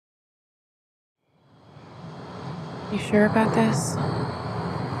You sure about this?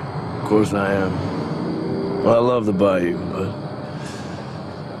 Of course I am. Well, I love the bayou, but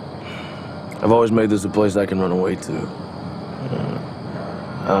I've always made this a place I can run away to.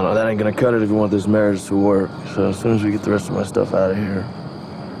 I don't know, that ain't gonna cut it if you want this marriage to work. So as soon as we get the rest of my stuff out of here,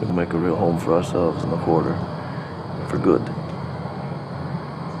 we can make a real home for ourselves in the quarter. For good.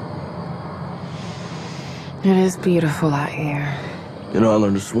 It is beautiful out here. You know, I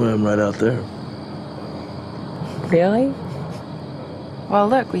learned to swim right out there. Really? Well,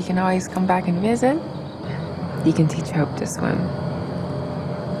 look, we can always come back and visit. You can teach Hope to swim.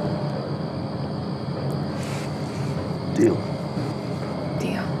 Deal.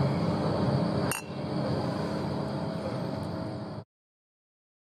 Deal.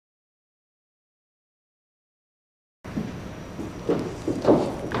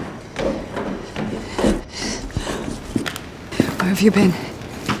 Where have you been?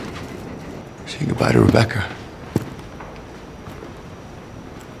 Say goodbye to Rebecca.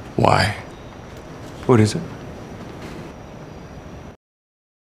 Why? What is it?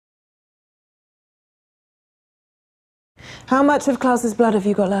 How much of Klaus's blood have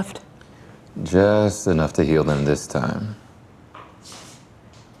you got left? Just enough to heal them this time.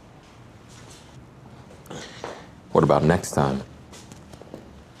 What about next time?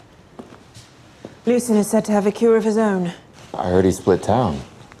 Lucien is said to have a cure of his own. I heard he split town.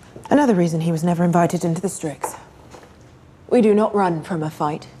 Another reason he was never invited into the Strix. We do not run from a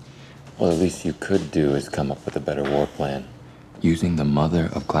fight. Well, the least you could do is come up with a better war plan. Using the mother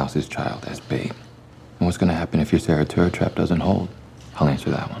of Klaus's child as bait. And what's gonna happen if your Saratura trap doesn't hold? I'll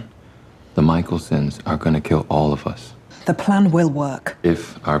answer that one. The Michaelsons are gonna kill all of us. The plan will work.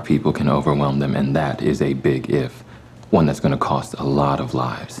 If our people can overwhelm them, and that is a big if. One that's gonna cost a lot of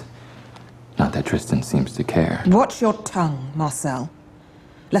lives. Not that Tristan seems to care. Watch your tongue, Marcel,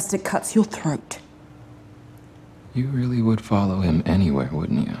 lest it cuts your throat. You really would follow him anywhere,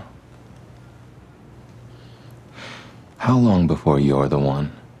 wouldn't you? How long before you're the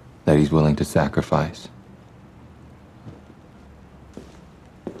one that he's willing to sacrifice?